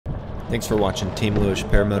Thanks for watching Team Louish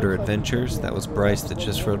Paramotor Adventures. That was Bryce that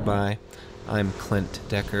just rode by. I'm Clint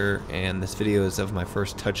Decker, and this video is of my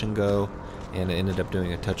first touch and go, and I ended up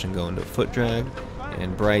doing a touch and go into a foot drag,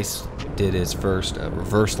 and Bryce did his first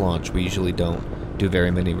reverse launch. We usually don't do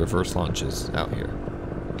very many reverse launches out here.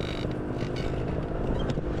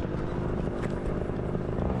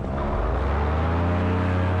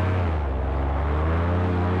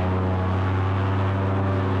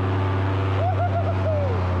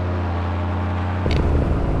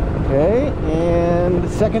 Okay, and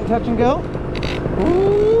second touch and go.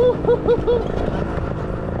 Ooh.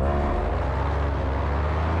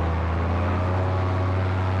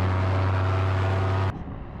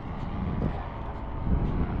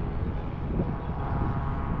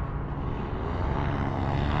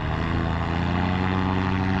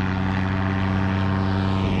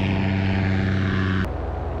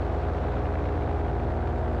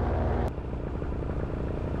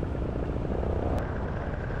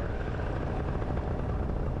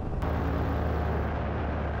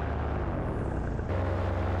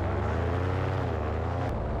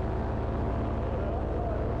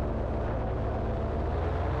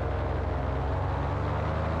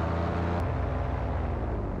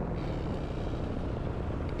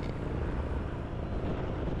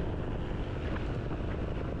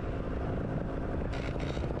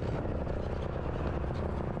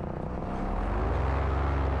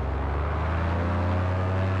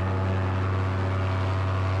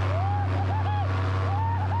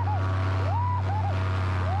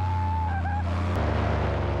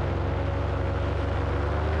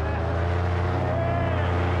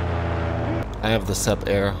 I have the SUP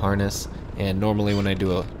Air harness, and normally when I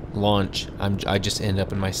do a launch, I just end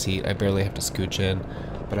up in my seat. I barely have to scooch in.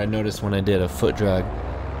 But I noticed when I did a foot drag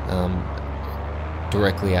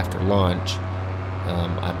directly after launch,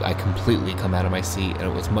 I completely come out of my seat, and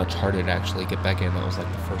it was much harder to actually get back in. That was like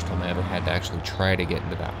the first time I ever had to actually try to get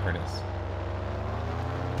into that harness.